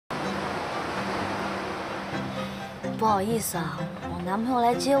不好意思啊，我男朋友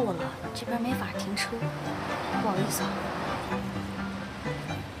来接我了，这边没法停车，不好意思啊。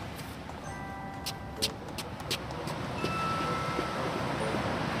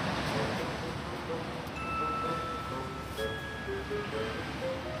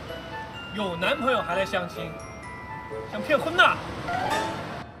有男朋友还来相亲，想骗婚呐？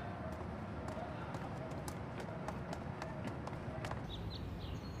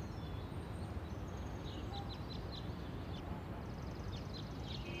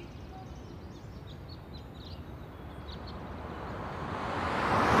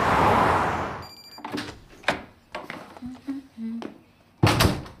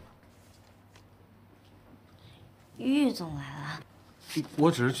玉总来了，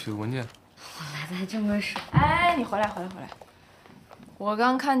我只是取个文件。我来的还这么爽。哎，你回来。我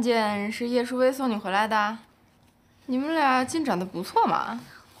刚看见是叶淑薇送你回来的，你们俩进展的不错嘛。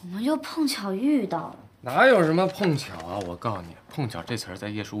我们就碰巧遇到了。哪有什么碰巧啊！我告诉你，碰巧这词儿在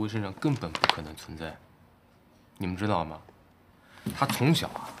叶淑薇身上根本不可能存在。你们知道吗？她从小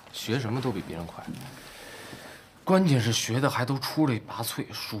啊学什么都比别人快，关键是学的还都出类拔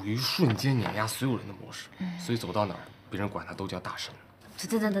萃，属于瞬间碾压所有人的模式。所以走到哪儿，别人管她都叫大神。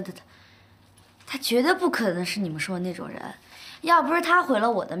等，他绝对不可能是你们说的那种人。要不是他毁了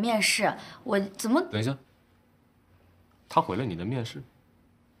我的面试，我怎么……等一下，他毁了你的面试？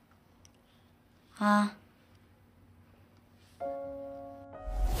啊！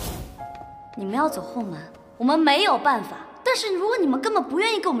你们要走后门，我们没有办法。但是如果你们根本不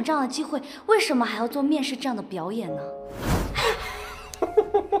愿意给我们这样的机会，为什么还要做面试这样的表演呢？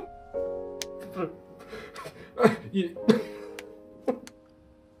不是，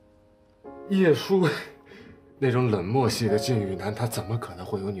叶舒那种冷漠系的禁欲男，他怎么可能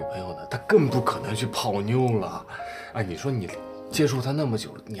会有女朋友呢？他更不可能去泡妞了。哎，你说你接触他那么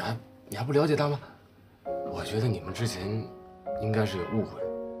久了，你还不了解他吗？我觉得你们之前应该是有误会。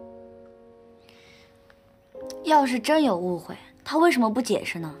要是真有误会，他为什么不解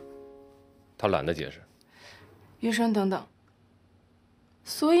释呢？他懒得解释。余生等等，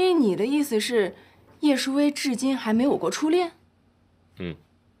所以你的意思是，叶淑薇至今还没有过初恋？嗯。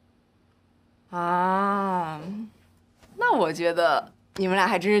啊，那我觉得你们俩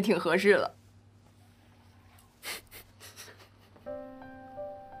还真是挺合适的。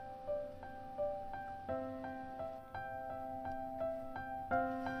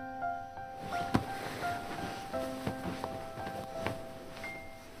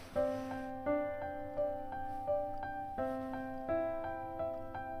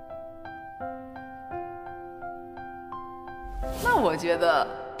那我觉得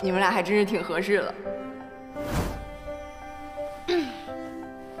你们俩还真是挺合适的。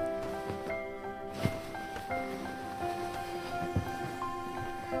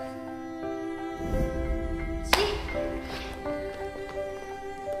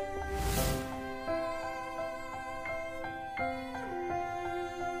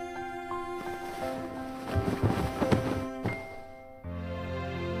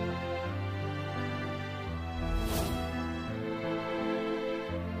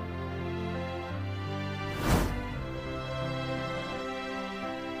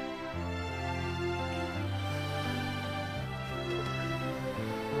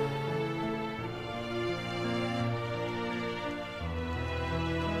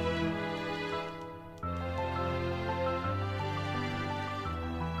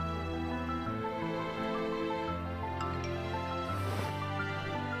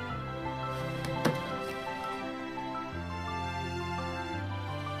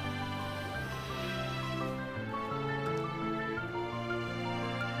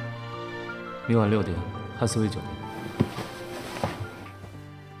明晚6点，汉斯威酒店。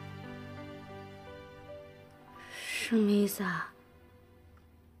什么意思啊？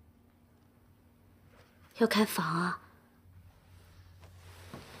要开房啊？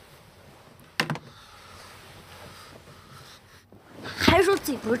还说自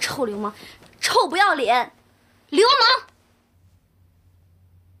己不是臭流氓，臭不要脸，流氓！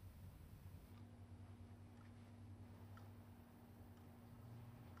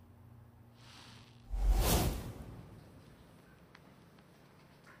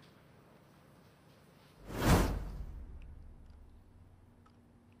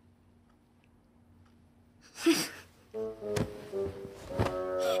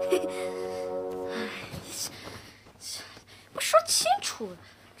不说清楚，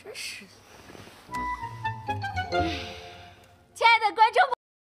真是的。亲爱的观众朋友。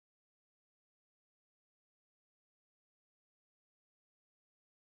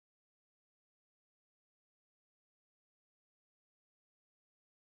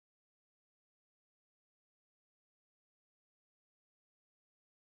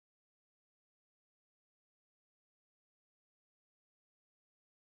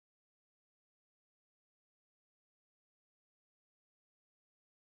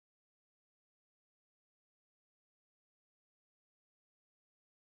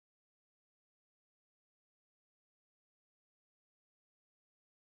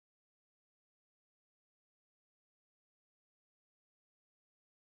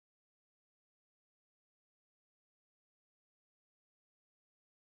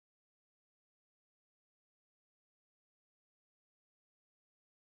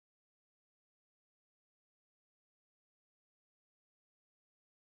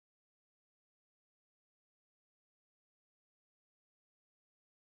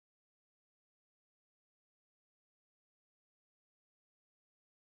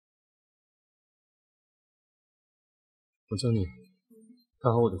我教你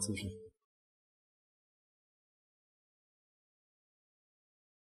看好我的姿势。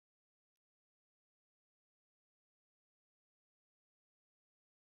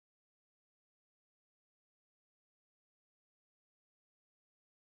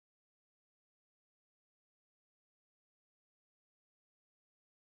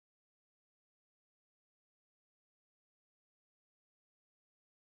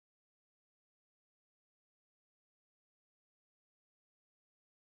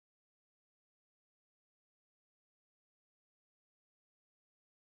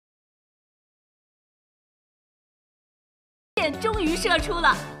终于射出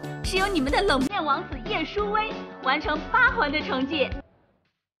了，是由你们的冷面王子叶舒威完成8环的成绩。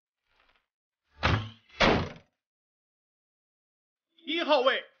1号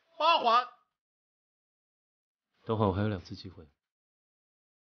位8环。等会我还有2次机会，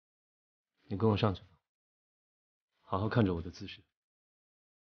你跟我上去吧，好好看着我的姿势。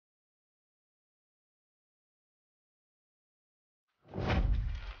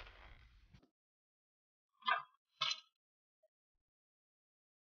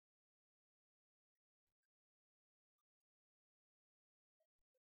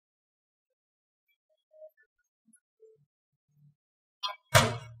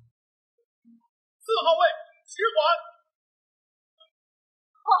4号位10环。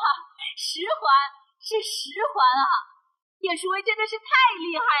哇，10环是10环啊！叶舒威真的是太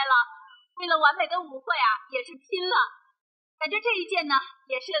厉害了，为了完美的舞会啊，也是拼了。感觉这一箭呢，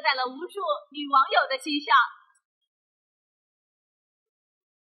也射在了无数女网友的心上。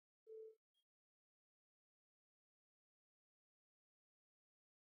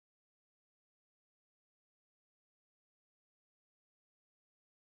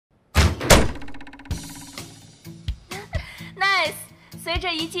Nice！ 随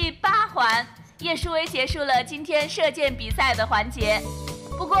着一记8环，叶舒威结束了今天射箭比赛的环节。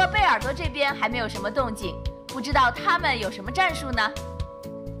不过贝尔多这边还没有什么动静，不知道他们有什么战术呢？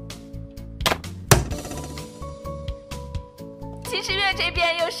秦时月这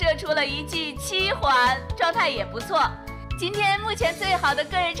边又射出了一记7环，状态也不错。今天目前最好的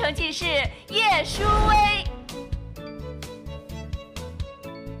个人成绩是叶舒威。